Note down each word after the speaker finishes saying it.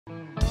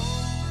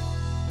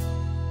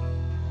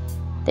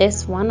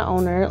This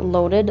one-owner,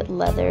 loaded,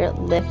 leather,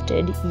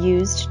 lifted,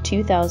 used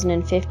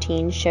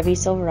 2015 Chevy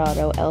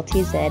Silverado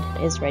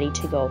LTZ is ready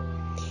to go.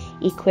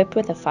 Equipped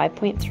with a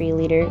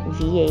 5.3-liter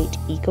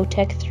V8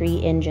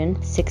 Ecotec3 engine,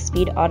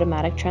 6-speed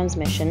automatic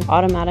transmission,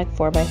 automatic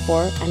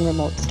 4x4, and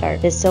remote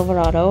start. This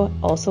Silverado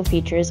also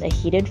features a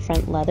heated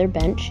front leather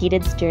bench,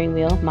 heated steering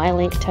wheel,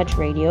 MyLink touch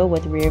radio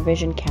with rear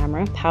vision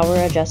camera, power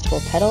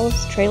adjustable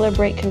pedals, trailer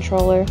brake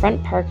controller,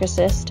 front park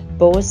assist,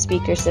 Bose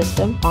speaker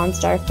system,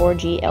 OnStar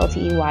 4G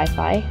LTE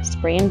Wi-Fi,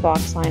 spray and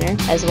box liner,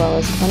 as well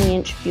as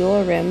 20-inch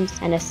fuel rims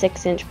and a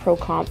 6-inch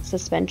ProComp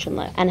suspension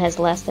lift, and has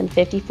less than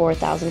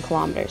 54,000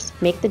 kilometers.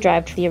 Make the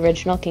drive to the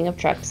original king of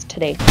trucks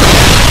today.